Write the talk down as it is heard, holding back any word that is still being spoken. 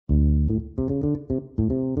Hi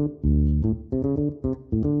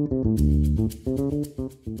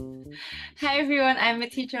everyone, I'm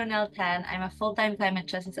Mitzi Jonelle Tan. I'm a full-time climate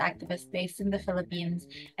justice activist based in the Philippines,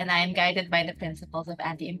 and I am guided by the principles of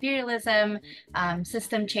anti-imperialism,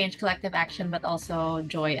 system change, collective action, but also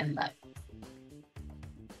joy and love.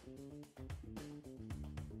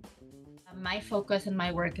 My focus and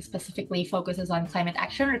my work specifically focuses on climate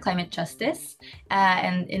action or climate justice.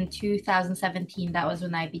 And in 2017, that was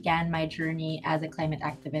when I began my journey as a climate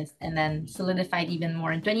activist, and then solidified even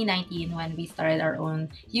more in 2019 when we started our own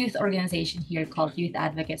youth organization here called Youth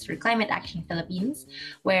Advocates for Climate Action Philippines,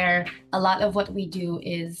 where a lot of what we do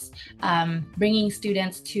is bringing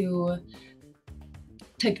students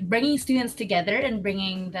together and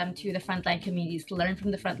bringing them to the frontline communities to learn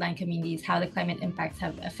from the frontline communities how the climate impacts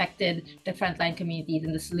have affected the frontline communities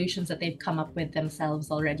and the solutions that they've come up with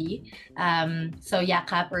themselves already. So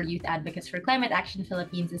YACAP, or Youth Advocates for Climate Action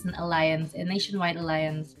Philippines, is an alliance, a nationwide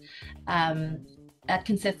alliance that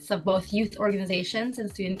consists of both youth organizations and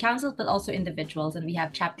student councils, but also individuals. And we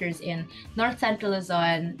have chapters in North Central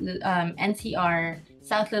Luzon, NCR,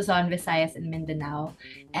 South Luzon, Visayas, and Mindanao.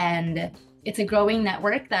 And it's a growing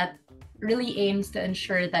network that really aims to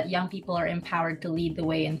ensure that young people are empowered to lead the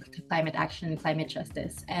way in climate action and climate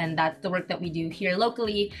justice. And that's the work that we do here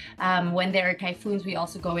locally. When there are typhoons, we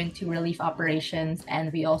also go into relief operations,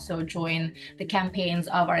 and we also join the campaigns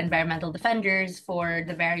of our environmental defenders for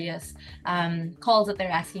the various calls that they're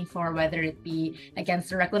asking for, whether it be against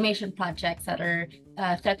the reclamation projects that are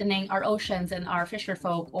threatening our oceans and our fisher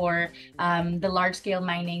folk, or the large-scale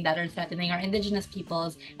mining that are threatening our indigenous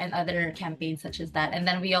peoples, and other campaigns such as that. And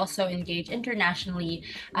then we also engage internationally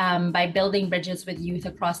by building bridges with youth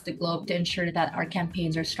across the globe to ensure that our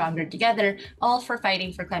campaigns are stronger together, all for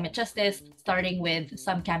fighting for climate justice, starting with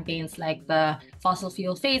some campaigns like the fossil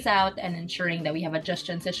fuel phase out and ensuring that we have a just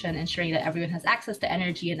transition, ensuring that everyone has access to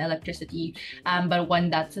energy and electricity, but one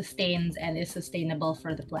that sustains and is sustainable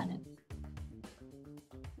for the planet.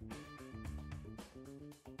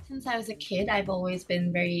 Since I was a kid, I've always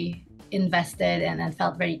been very invested and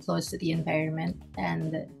felt very close to the environment.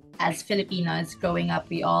 And as Filipinos growing up,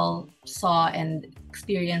 we all saw and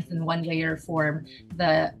experienced in one way or form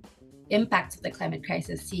the impacts of the climate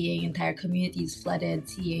crisis, seeing entire communities flooded,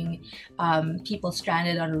 seeing people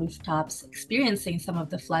stranded on rooftops, experiencing some of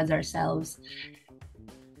the floods ourselves.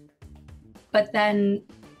 But then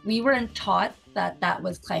we weren't taught that that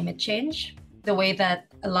was climate change. The way that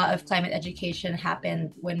a lot of climate education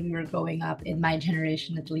happened when we were growing up, in my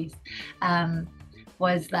generation at least,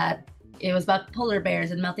 was that it was about polar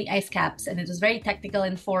bears and melting ice caps, and it was very technical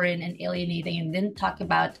and foreign and alienating, and didn't talk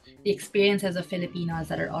about the experiences of Filipinos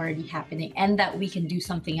that are already happening and that we can do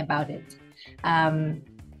something about it.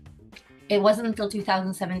 It wasn't until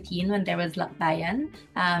 2017 when there was Lakbayan,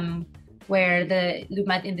 where the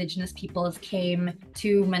Lumad indigenous peoples came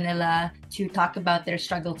to Manila to talk about their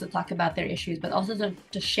struggles, to talk about their issues, but also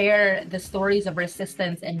to share the stories of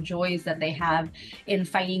resistance and joys that they have in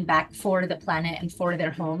fighting back for the planet and for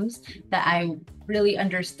their homes, that I really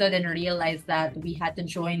understood and realized that we had to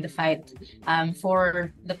join the fight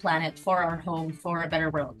for the planet, for our home, for a better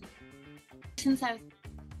world.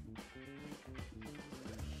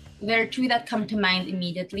 There are two that come to mind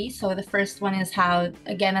immediately. So the first one is how,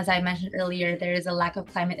 again, as I mentioned earlier, there is a lack of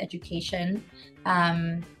climate education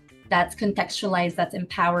that's contextualized, that's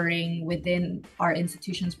empowering within our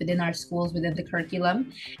institutions, within our schools, within the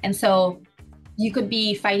curriculum. And so you could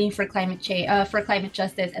be fighting for climate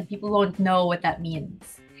justice, and people won't know what that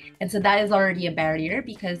means. And so that is already a barrier,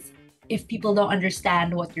 because if people don't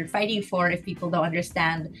understand what you're fighting for, if people don't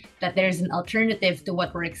understand that there's an alternative to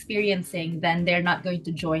what we're experiencing, then they're not going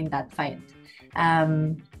to join that fight.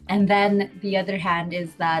 And then the other hand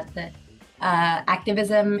is that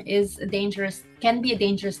activism can be a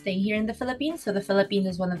dangerous thing here in the Philippines. So the Philippines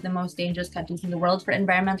is one of the most dangerous countries in the world for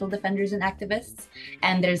environmental defenders and activists.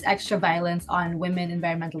 And there's extra violence on women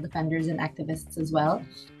environmental defenders and activists as well.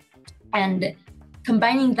 And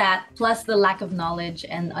combining that plus the lack of knowledge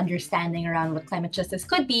and understanding around what climate justice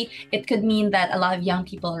could be, it could mean that a lot of young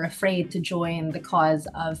people are afraid to join the cause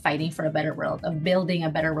of fighting for a better world, of building a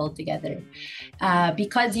better world together,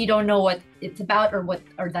 because you don't know what it's about,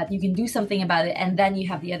 or that you can do something about it. And then you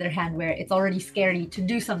have the other hand where it's already scary to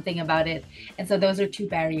do something about it. And so those are two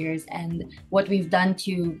barriers. And what we've done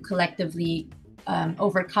to collectively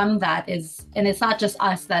overcome that is, and it's not just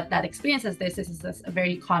us that experiences this is a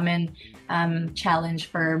very common challenge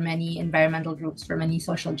for many environmental groups, for many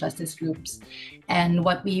social justice groups. And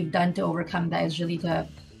what we've done to overcome that is really to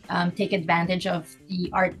take advantage of the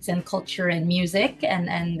arts and culture and music,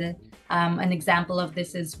 and An example of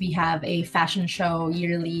this is we have a fashion show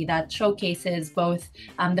yearly that showcases both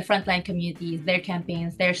the frontline communities, their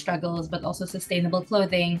campaigns, their struggles, but also sustainable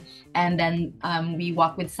clothing. And then we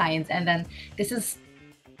walk with science. And then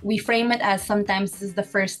we frame it as sometimes this is the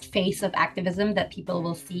first face of activism that people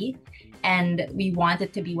will see. And we want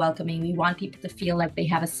it to be welcoming. We want people to feel like they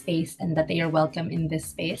have a space and that they are welcome in this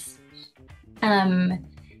space.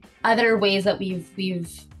 Other ways that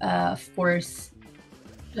we've of course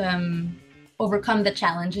overcome the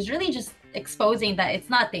challenge is really just exposing that it's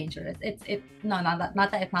not dangerous. Not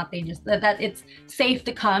that it's not dangerous, that it's safe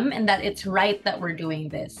to come, and that it's right that we're doing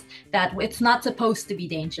this, that it's not supposed to be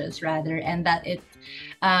dangerous rather, and that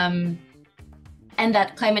and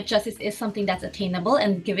that climate justice is something that's attainable,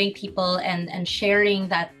 and giving people and sharing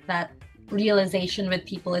that realization with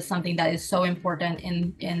people is something that is so important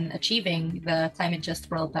in achieving the climate just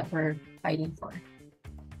world that we're fighting for.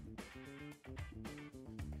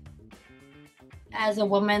 As a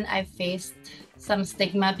woman, I've faced some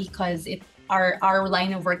stigma because our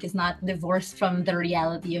line of work is not divorced from the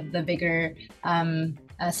reality of the bigger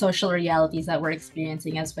social realities that we're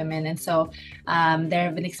experiencing as women. And so there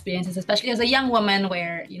have been experiences, especially as a young woman,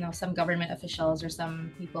 where, you know, some government officials or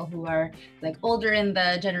some people who are like older in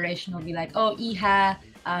the generation will be like, oh, Iha,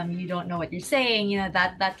 you don't know what you're saying, you know,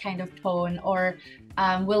 that kind of tone, or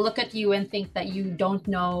will look at you and think that you don't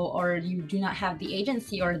know, or you do not have the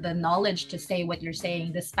agency or the knowledge to say what you're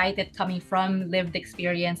saying, despite it coming from lived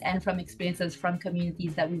experience and from experiences from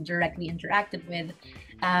communities that we've directly interacted with.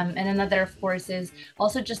 And another, of course, is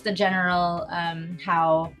also just the general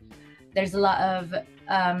how there's a lot of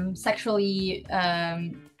sexually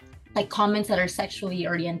like comments that are sexually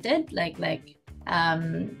oriented, like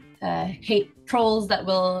hate trolls that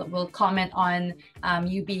will comment on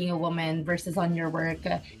you being a woman versus on your work,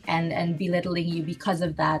 and belittling you because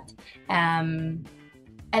of that.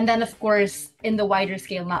 And then, of course, in the wider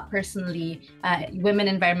scale, not personally, women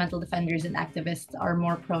environmental defenders and activists are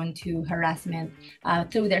more prone to harassment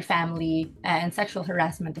through their family, and sexual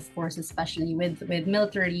harassment, of course, especially with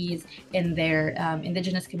militaries in their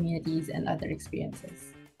indigenous communities and other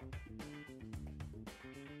experiences.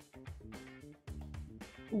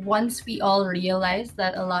 Once we all realize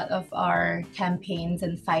that a lot of our campaigns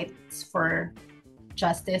and fights for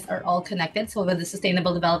justice are all connected, so that the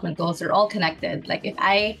Sustainable Development Goals are all connected. Like if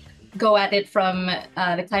I go at it from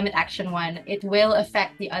the climate action one, it will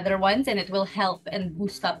affect the other ones, and it will help and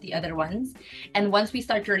boost up the other ones. And once we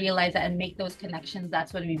start to realize that and make those connections,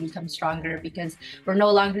 that's when we become stronger, because we're no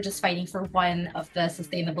longer just fighting for one of the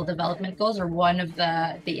Sustainable Development Goals or one of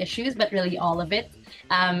the issues, but really all of it.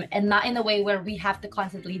 And not in a way where we have to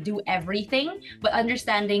constantly do everything, but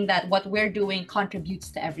understanding that what we're doing contributes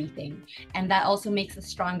to everything. And that also makes us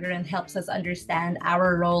stronger and helps us understand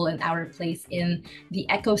our role and our place in the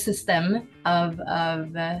ecosystem of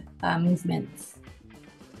movements.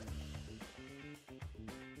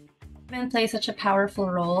 Women play such a powerful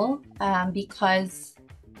role because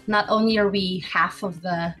not only are we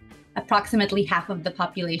approximately half of the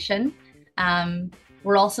population,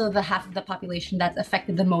 we're also the half of the population that's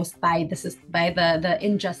affected the most by the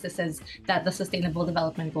injustices that the Sustainable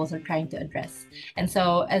Development Goals are trying to address. And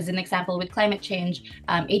so, as an example, with climate change,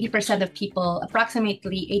 80% of people,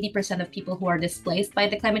 approximately 80% of people who are displaced by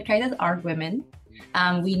the climate crisis are women.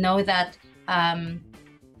 We know that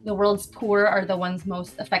the world's poor are the ones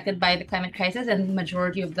most affected by the climate crisis, and the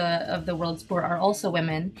majority of the world's poor are also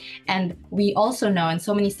women. And we also know, and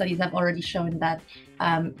so many studies have already shown, that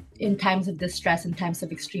in times of distress, in times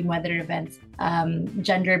of extreme weather events,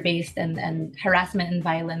 gender-based and harassment and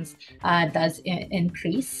violence does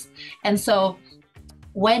increase. And so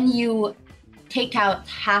when you take out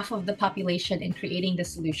half of the population in creating the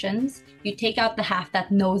solutions, you take out the half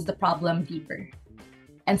that knows the problem deeper.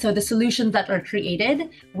 And so the solutions that are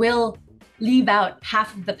created will leave out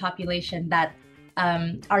half of the population that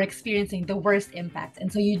are experiencing the worst impact.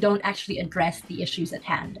 And so you don't actually address the issues at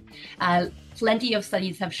hand. Plenty of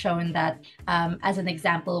studies have shown that, as an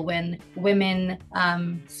example, when women,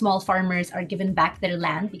 small farmers are given back their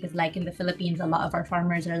land, because like in the Philippines, a lot of our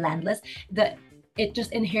farmers are landless, it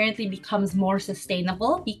just inherently becomes more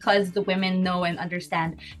sustainable because the women know and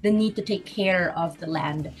understand the need to take care of the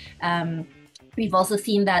land. We've also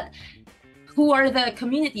seen that who are the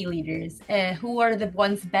community leaders? Who are the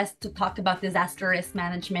ones best to talk about disaster risk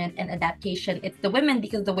management and adaptation? It's the women,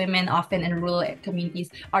 because the women often in rural communities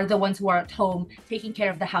are the ones who are at home, taking care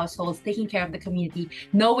of the households, taking care of the community,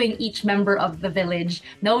 knowing each member of the village,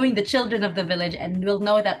 knowing the children of the village, and will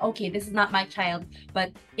know that, okay, this is not my child,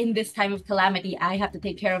 but in this time of calamity, I have to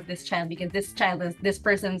take care of this child because this child is this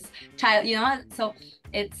person's child, you know? So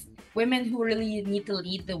women who really need to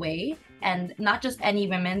lead the way, and not just any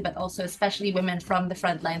women, but also especially women from the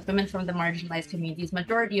front lines, women from the marginalized communities.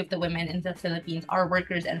 Majority of the women in the Philippines are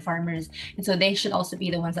workers and farmers, and so they should also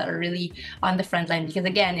be the ones that are really on the front line, because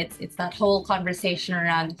again, it's that whole conversation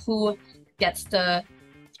around who gets to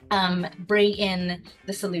bring in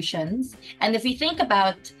the solutions. And if we think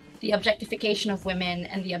about the objectification of women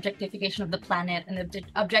and the objectification of the planet and the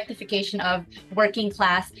objectification of working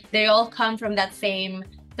class, they all come from that same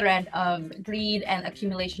thread of greed and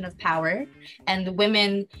accumulation of power. And the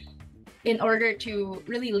women, in order to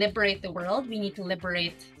really liberate the world, we need to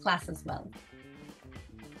liberate class as well.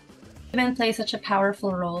 Women play such a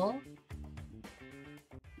powerful role.